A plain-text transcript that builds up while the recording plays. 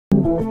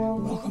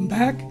Welcome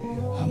back.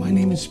 My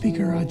name is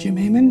Speaker Jim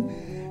Amann,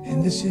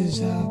 and this is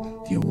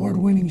the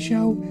award-winning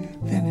show,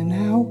 Then and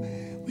Now.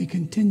 We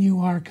continue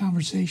our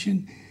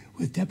conversation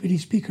with Deputy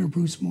Speaker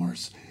Bruce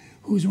Morse,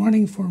 who's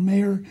running for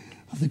mayor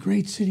of the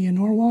great city of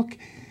Norwalk,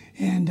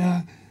 and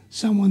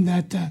someone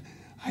that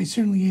I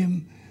certainly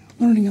am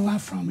learning a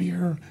lot from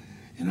here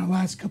in our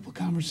last couple of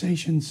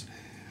conversations.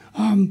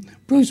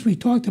 Bruce, we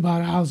talked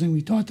about housing,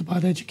 we talked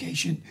about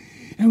education,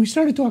 and we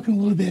started talking a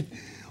little bit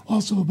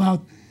also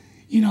about,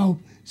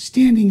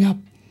 standing up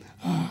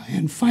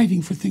and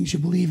fighting for things you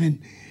believe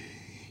in.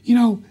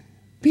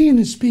 Being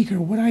a speaker,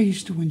 what I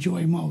used to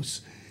enjoy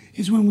most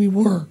is when we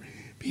were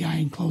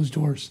behind closed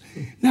doors.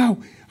 Now,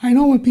 I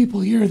know when people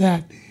hear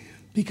that,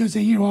 because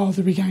they hear all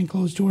the behind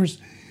closed doors,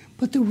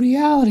 but the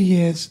reality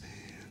is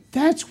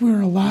that's where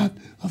a lot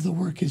of the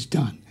work is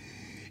done.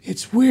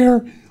 It's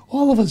where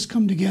all of us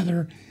come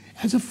together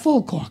as a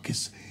full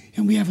caucus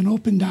and we have an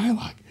open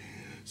dialogue.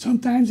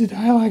 Sometimes the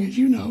dialogue, as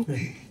you know,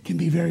 can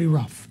be very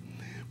rough,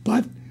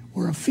 but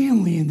we're a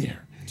family in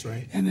there. That's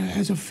right. And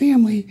as a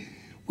family,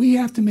 we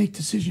have to make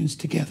decisions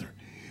together.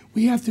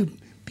 We have to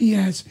be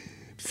as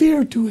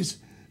fair to as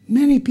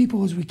many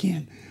people as we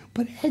can,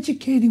 but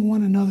educating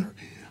one another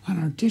on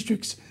our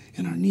districts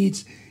and our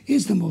needs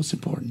is the most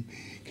important.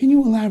 Can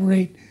you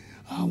elaborate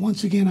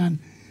once again on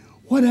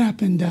what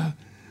happened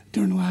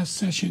during the last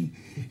session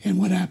and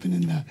what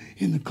happened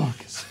in the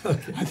caucus?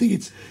 Okay. I think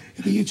it'd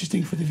be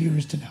interesting for the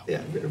viewers to know.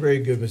 Yeah, very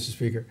good, Mr.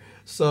 Speaker.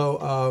 So,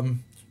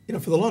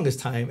 for the longest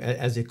time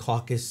as a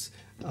caucus,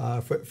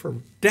 for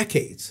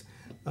decades,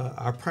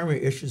 our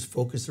primary issues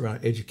focused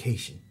around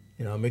education,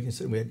 making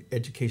certain we had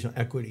educational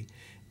equity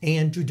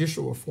and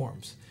judicial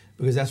reforms,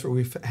 because that's where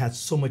we've had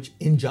so much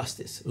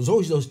injustice. It was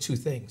always those two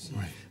things.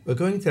 Right. But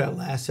going into that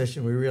last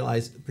session, we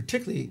realized,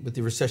 particularly with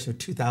the recession of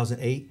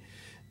 2008,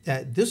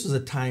 that this was a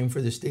time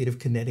for the state of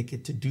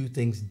Connecticut to do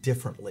things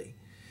differently,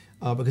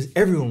 because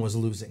everyone was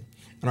losing.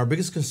 And our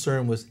biggest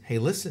concern was, hey,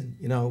 listen,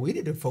 we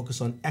need to focus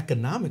on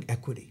economic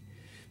equity,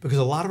 because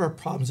a lot of our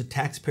problems, the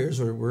taxpayers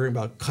were worrying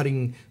about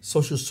cutting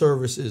social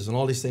services and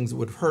all these things that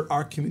would hurt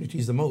our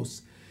communities the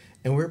most.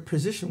 And our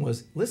position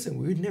was, listen,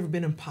 we've never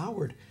been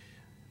empowered.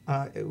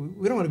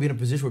 We don't want to be in a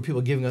position where people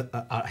are giving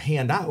a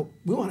hand out.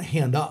 We want a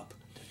hand up.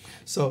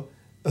 So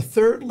a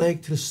third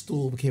leg to the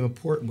stool became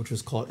important, which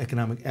was called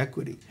economic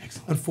equity.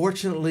 Excellent.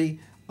 Unfortunately,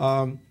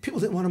 people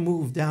didn't want to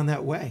move down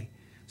that way.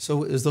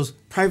 So it was those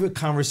private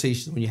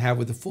conversations when you have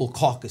with the full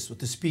caucus, with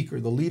the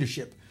speaker, the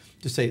leadership,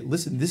 to say,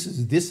 listen, this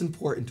is this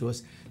important to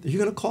us that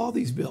you're going to call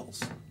these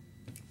bills.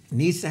 It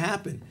needs to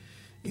happen.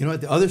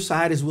 The other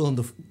side is willing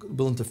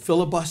to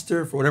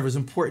filibuster for whatever is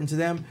important to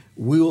them.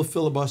 We will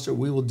filibuster.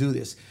 We will do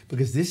this,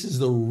 because this is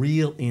the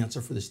real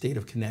answer for the state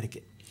of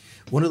Connecticut.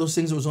 One of those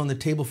things that was on the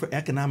table for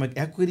economic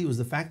equity was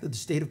the fact that the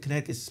state of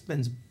Connecticut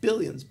spends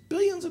billions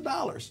of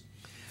dollars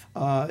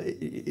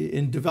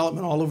in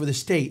development all over the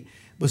state,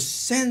 but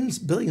sends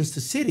billions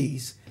to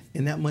cities,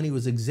 and that money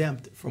was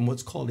exempt from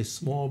what's called a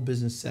small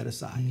business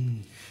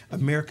set-aside.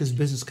 America's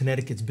business,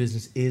 Connecticut's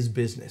business is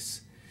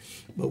business.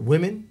 But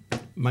women,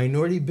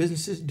 minority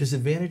businesses,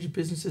 disadvantaged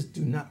businesses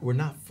were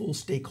not full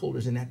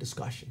stakeholders in that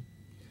discussion.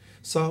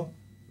 So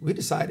we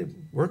decided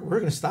we're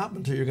going to stop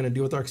until you're going to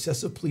deal with our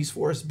excessive police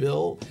force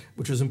bill,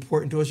 which was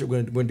important to us. We're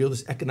going to deal with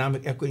this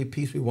economic equity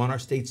piece. We want our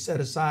state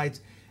set-asides,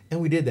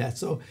 and we did that.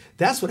 So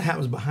that's what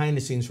happens behind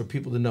the scenes for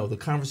people to know. The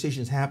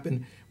conversations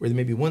happen where there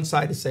may be one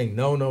side is saying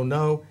no, no,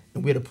 no,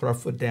 and we had to put our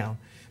foot down.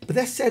 But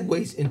that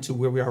segues into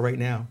where we are right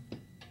now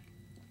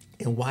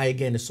and why,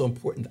 again, it's so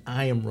important that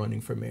I am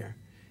running for mayor.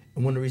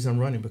 And one of the reasons I'm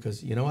running,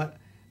 because you know what?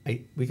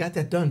 We got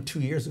that done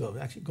 2 years ago,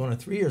 actually going on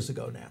 3 years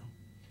ago now.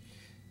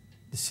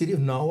 The city of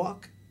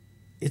Norwalk,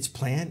 its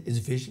plan, its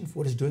vision for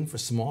what it's doing for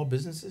small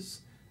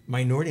businesses,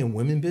 minority and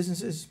women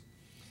businesses,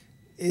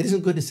 it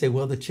isn't good to say,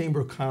 well, the Chamber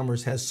of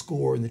Commerce has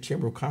scored and the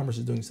Chamber of Commerce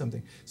is doing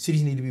something.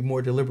 Cities need to be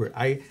more deliberate.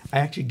 I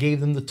actually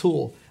gave them the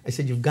tool. I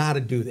said, you've got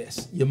to do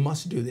this. You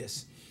must do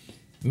this.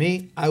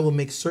 I will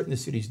make certain the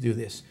cities do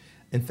this.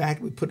 In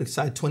fact, we put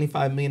aside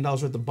 $25 million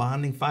worth of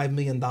bonding, $5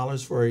 million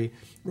for a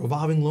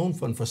revolving loan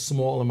fund for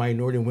small and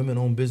minority and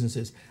women-owned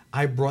businesses.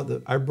 I brought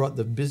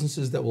the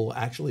businesses that will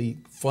actually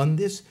fund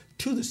this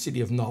to the city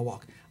of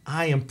Norwalk.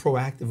 I am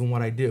proactive in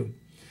what I do.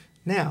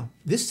 Now,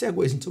 this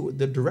segues into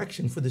the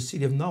direction for the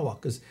city of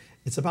Norwalk, because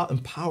it's about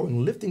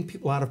empowering, lifting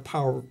people out of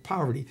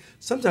poverty.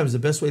 Sometimes the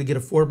best way to get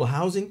affordable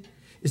housing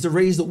is to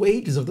raise the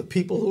wages of the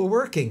people who are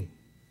working.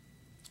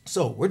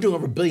 So we're doing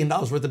over $1 billion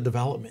worth of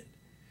development.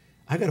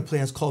 I got a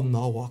plan that's called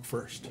Norwalk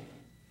First.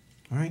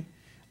 All right?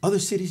 Other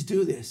cities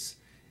do this.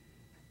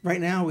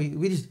 Right now,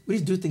 we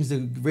just do things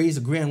to raise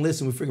a grand list,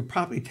 and we figure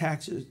property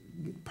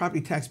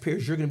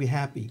taxpayers, you're going to be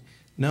happy.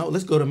 No,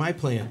 let's go to my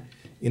plan.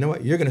 You know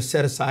what? You're going to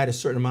set aside a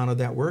certain amount of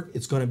that work.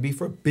 It's going to be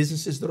for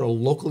businesses that are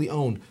locally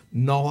owned,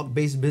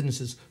 Norwalk-based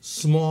businesses,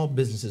 small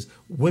businesses,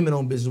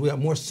 women-owned businesses. We have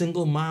more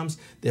single moms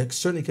that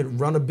certainly can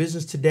run a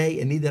business today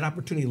and need that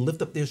opportunity to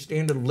lift up their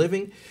standard of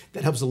living.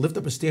 That helps to lift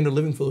up a standard of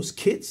living for those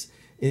kids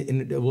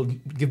and it will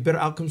give better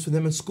outcomes for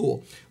them in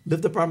school.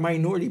 Lift up our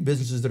minority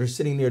businesses that are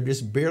sitting there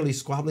just barely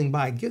squabbling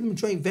by. Give them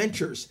joint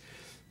ventures.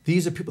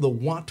 These are people that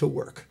want to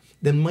work.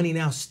 Then money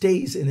now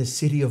stays in the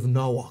city of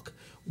Norwalk.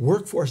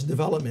 Workforce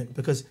development,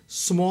 because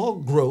small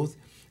growth,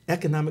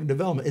 economic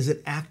development is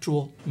an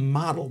actual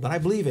model that I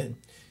believe in.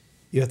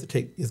 You have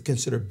to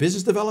consider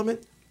business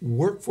development,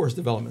 workforce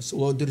development. So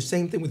we'll do the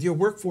same thing with your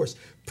workforce.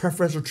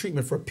 Preferential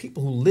treatment for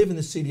people who live in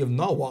the city of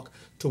Norwalk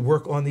to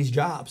work on these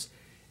jobs.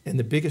 And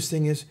the biggest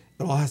thing is,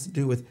 it all has to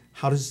do with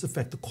how does this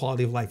affect the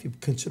quality of life? You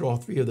consider all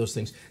three of those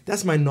things.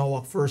 That's my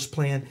Norwalk First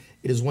plan.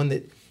 It is one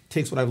that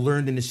takes what I've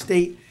learned in the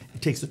state.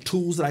 It takes the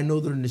tools that I know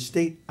that are in the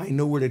state. I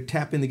know where to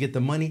tap in to get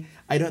the money.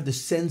 I don't have to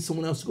send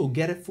someone else to go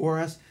get it for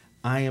us.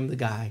 I am the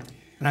guy,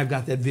 and I've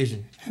got that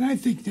vision. And I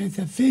think that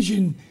the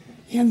vision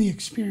and the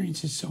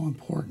experience is so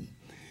important.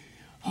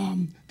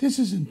 This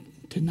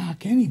isn't to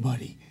knock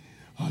anybody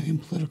in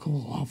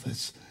political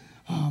office,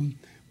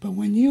 but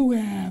when you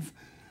have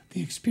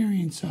the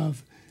experience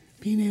of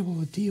being able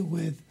to deal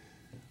with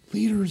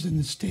leaders in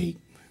the state,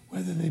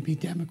 whether they be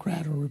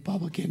Democrat or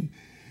Republican,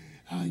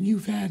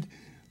 you've had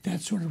that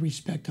sort of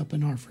respect up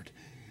in Hartford.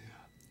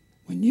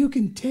 When you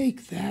can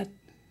take that,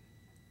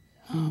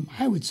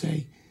 I would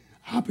say,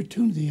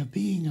 opportunity of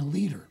being a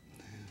leader,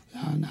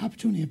 an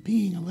opportunity of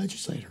being a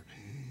legislator,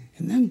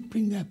 and then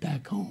bring that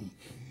back home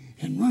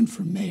and run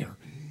for mayor.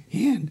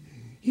 And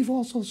you've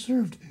also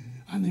served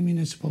on the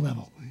municipal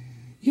level.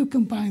 You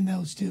combine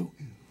those two,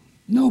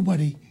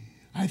 nobody,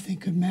 I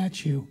think, could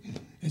match you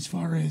as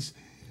far as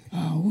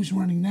who's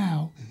running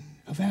now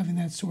of having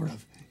that sort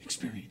of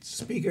experience.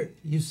 Speaker,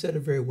 you said it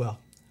very well.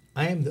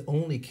 I am the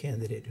only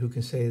candidate who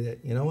can say that,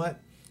 you know what,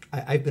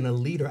 I've been a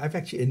leader. I've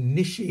actually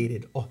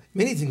initiated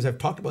many things I've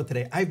talked about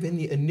today. I've been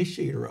the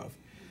initiator of.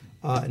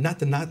 Not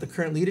the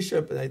current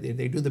leadership.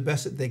 They do the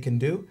best that they can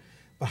do.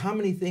 But how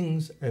many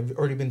things have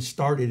already been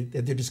started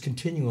that they're just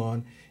continuing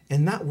on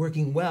and not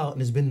working well,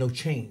 and there's been no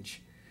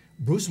change?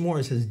 Bruce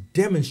Morris has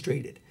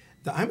demonstrated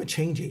that I'm a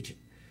change agent.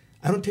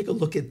 I don't take a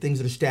look at things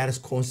that are status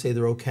quo and say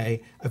they're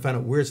okay. I find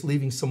out where it's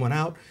leaving someone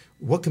out,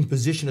 what can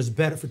position us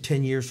better for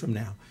 10 years from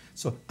now.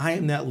 So I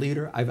am that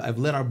leader. I've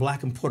led our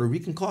Black and Puerto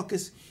Rican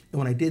caucus, and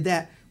when I did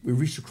that, we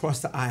reached across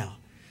the aisle.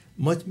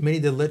 Much of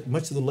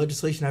the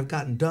legislation I've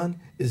gotten done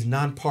is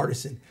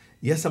nonpartisan.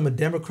 Yes, I'm a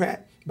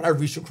Democrat, but I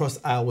reached across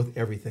the aisle with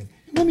everything.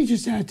 Let me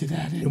just add to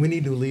that. And we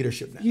need new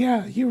leadership now.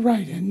 Yeah, you're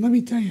right. And let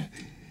me tell you,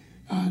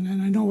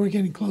 and I know we're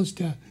getting close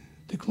to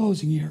the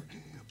closing here,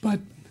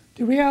 but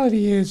the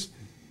reality is,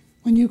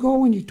 when you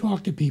go and you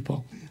talk to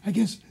people, I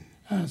guess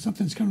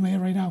something's coming to my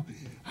head right now.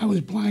 I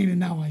was blind and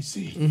now I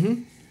see.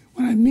 Mm-hmm.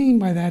 What I mean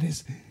by that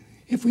is,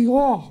 if we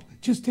all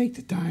just take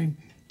the time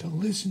to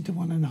listen to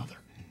one another.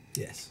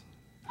 Yes.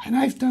 And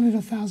I've done it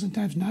 1,000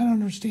 times, not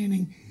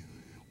understanding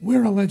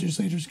where a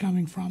legislator's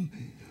coming from,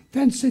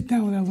 then sit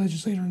down with that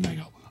legislator and I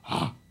go,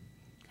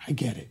 I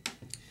get it.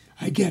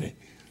 I get it.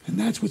 And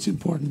that's what's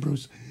important,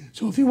 Bruce.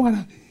 So if you want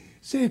to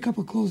say a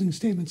couple closing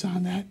statements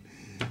on that,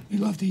 we'd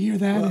love to hear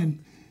that.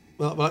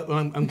 Well,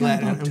 I'm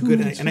glad. I'm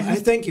good. And I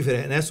thank you for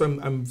that. And that's why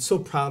I'm so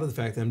proud of the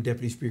fact that I'm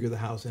Deputy Speaker of the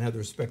House and have the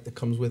respect that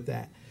comes with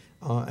that.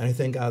 And I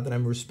thank God that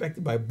I'm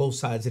respected by both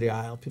sides of the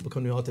aisle. People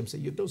come to me all the time and say,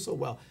 you do so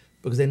well,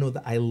 because they know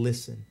that I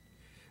listen.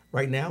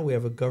 Right now, we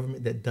have a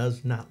government that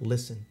does not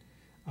listen.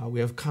 We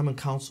have common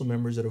council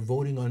members that are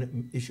voting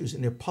on issues,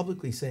 and they're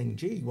publicly saying,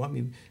 gee, you want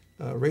me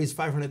to raise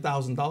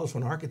 $500,000 for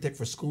an architect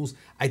for schools?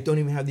 I don't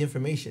even have the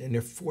information, and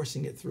they're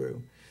forcing it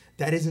through.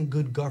 That isn't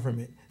good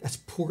government. That's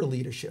poor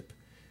leadership.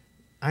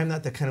 I'm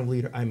not that kind of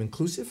leader. I'm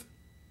inclusive.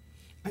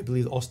 I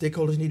believe all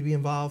stakeholders need to be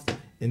involved.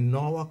 In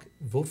Norwalk,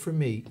 vote for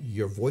me.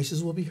 Your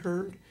voices will be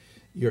heard.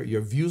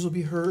 Your views will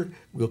be heard.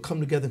 We'll come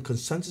together in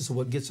consensus of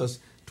what gets us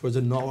towards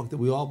a Norwalk that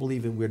we all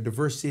believe in. We're a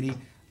diverse city.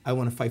 I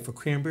want to fight for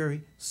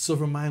Cranberry,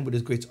 Silver Mine with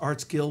its great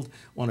arts guild. I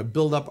want to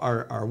build up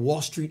our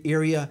Wall Street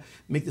area,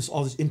 make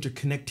all this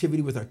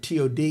interconnectivity with our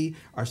TOD,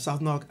 our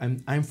South Norwalk.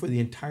 I'm for the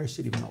entire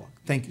city of Norwalk.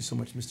 Thank you so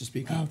much, Mr.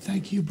 Speaker.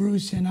 Thank you,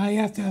 Bruce. And I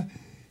have to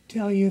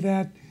tell you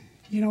that,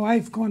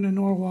 I've gone to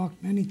Norwalk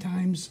many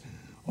times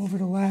over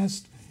the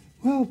last,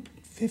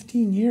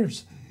 15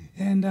 years.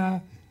 And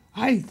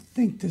I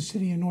think the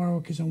city of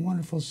Norwalk is a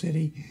wonderful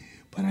city.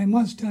 But I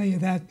must tell you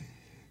that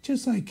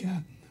just like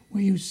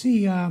when you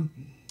see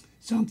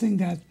something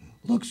that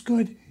looks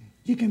good,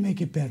 you can make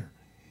it better.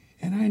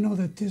 And I know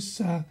that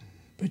this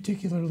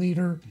particular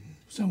leader,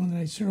 someone that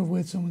I serve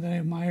with, someone that I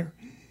admire,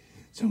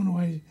 someone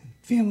who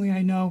family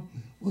I know,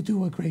 will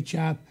do a great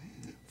job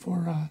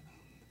for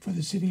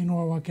the city of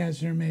Norwalk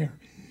as their mayor.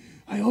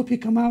 I hope you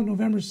come out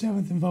November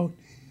 7th and vote.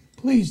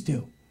 Please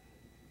do.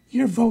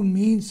 Your vote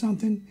means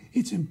something.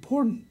 It's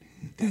important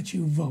that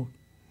you vote.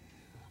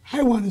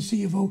 I want to see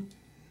you vote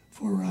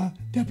for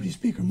Deputy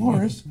Speaker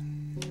Morris,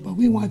 but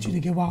we want you to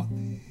go out.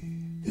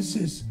 This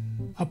is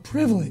a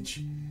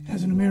privilege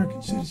as an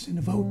American citizen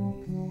to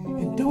vote.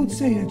 And don't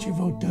say that your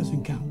vote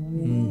doesn't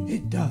count.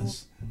 It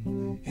does.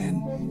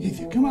 And if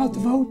you come out to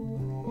vote,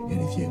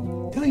 and if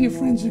you tell your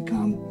friends to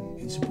come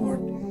and support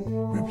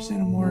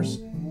Representative Morris,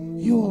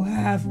 you will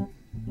have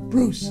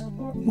Bruce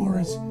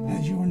Morris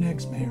as your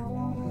next mayor.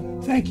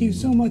 Thank you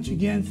so much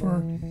again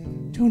for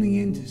tuning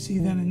in to See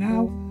Then and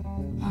Now.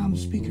 I'm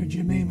Speaker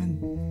Jim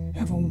Amann.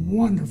 Have a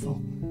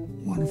wonderful,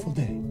 wonderful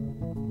day.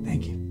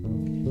 Thank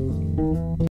you.